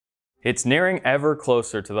It's nearing ever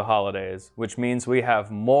closer to the holidays, which means we have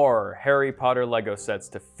more Harry Potter Lego sets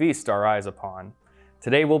to feast our eyes upon.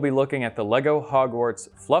 Today we'll be looking at the Lego Hogwarts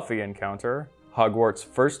Fluffy Encounter, Hogwarts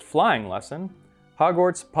First Flying Lesson,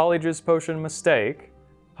 Hogwarts Polyjuice Potion Mistake,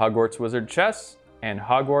 Hogwarts Wizard Chess, and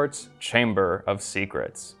Hogwarts Chamber of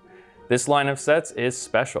Secrets. This line of sets is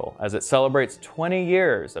special as it celebrates 20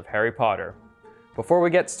 years of Harry Potter. Before we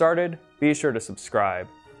get started, be sure to subscribe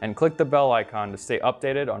and click the bell icon to stay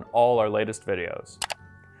updated on all our latest videos.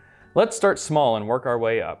 Let's start small and work our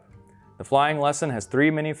way up. The flying lesson has 3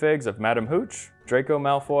 minifigs of Madam Hooch, Draco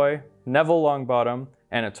Malfoy, Neville Longbottom,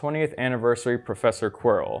 and a 20th anniversary Professor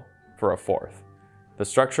Quirrell for a 4th. The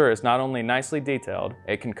structure is not only nicely detailed,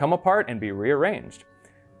 it can come apart and be rearranged.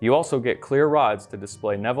 You also get clear rods to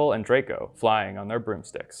display Neville and Draco flying on their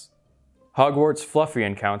broomsticks. Hogwarts Fluffy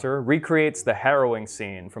Encounter recreates the harrowing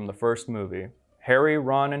scene from the first movie. Harry,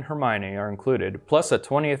 Ron, and Hermione are included, plus a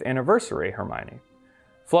 20th anniversary Hermione.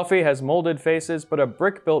 Fluffy has molded faces but a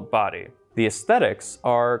brick-built body. The aesthetics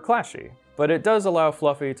are clashy, but it does allow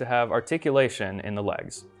Fluffy to have articulation in the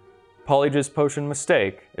legs. Polyjuice Potion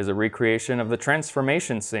Mistake is a recreation of the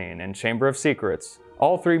transformation scene in Chamber of Secrets.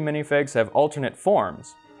 All 3 minifigs have alternate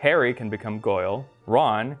forms. Harry can become Goyle,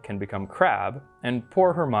 Ron can become Crabbe, and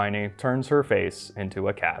poor Hermione turns her face into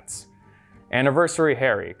a cat's. Anniversary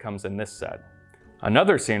Harry comes in this set.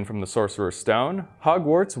 Another scene from the Sorcerer's Stone,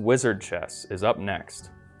 Hogwarts Wizard Chess, is up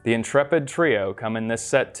next. The intrepid trio come in this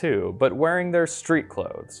set too, but wearing their street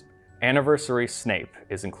clothes. Anniversary Snape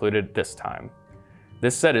is included this time.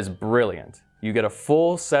 This set is brilliant. You get a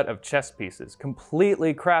full set of chess pieces,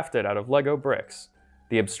 completely crafted out of Lego bricks.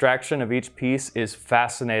 The abstraction of each piece is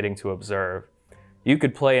fascinating to observe. You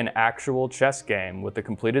could play an actual chess game with the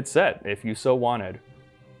completed set if you so wanted.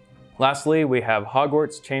 Lastly, we have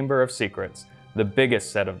Hogwarts Chamber of Secrets, the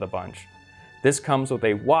biggest set of the bunch. This comes with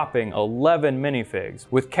a whopping 11 minifigs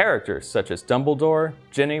with characters such as Dumbledore,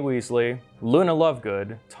 Ginny Weasley, Luna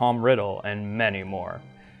Lovegood, Tom Riddle, and many more.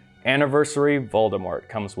 Anniversary Voldemort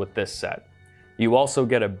comes with this set. You also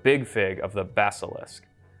get a big fig of the Basilisk.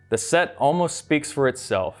 The set almost speaks for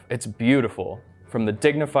itself. It's beautiful. From the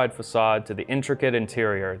dignified facade to the intricate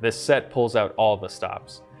interior, this set pulls out all the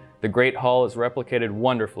stops. The Great Hall is replicated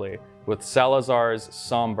wonderfully, with Salazar's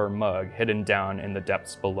somber mug hidden down in the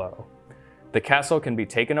depths below. The castle can be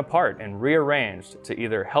taken apart and rearranged to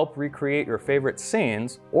either help recreate your favorite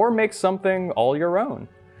scenes or make something all your own.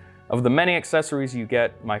 Of the many accessories you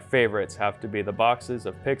get, my favorites have to be the boxes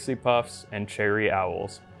of Pixie Puffs and Cherry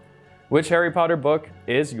Owls. Which Harry Potter book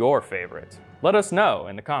is your favorite? Let us know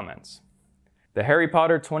in the comments. The Harry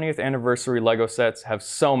Potter 20th anniversary Lego sets have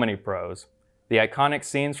so many pros. The iconic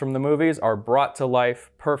scenes from the movies are brought to life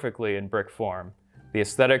perfectly in brick form. The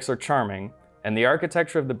aesthetics are charming, and the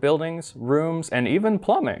architecture of the buildings, rooms, and even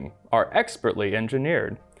plumbing are expertly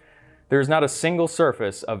engineered. There is not a single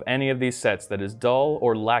surface of any of these sets that is dull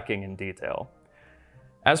or lacking in detail.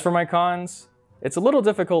 As for my cons, it's a little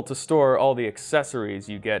difficult to store all the accessories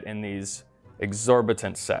you get in these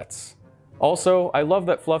exorbitant sets. Also, I love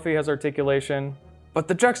that Fluffy has articulation, but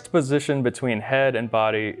the juxtaposition between head and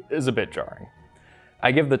body is a bit jarring.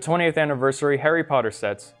 I give the 20th anniversary Harry Potter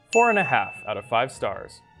sets 4.5 out of 5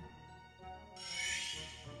 stars.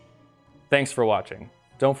 Thanks for watching.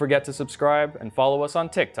 Don't forget to subscribe and follow us on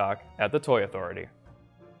TikTok at The Toy Authority.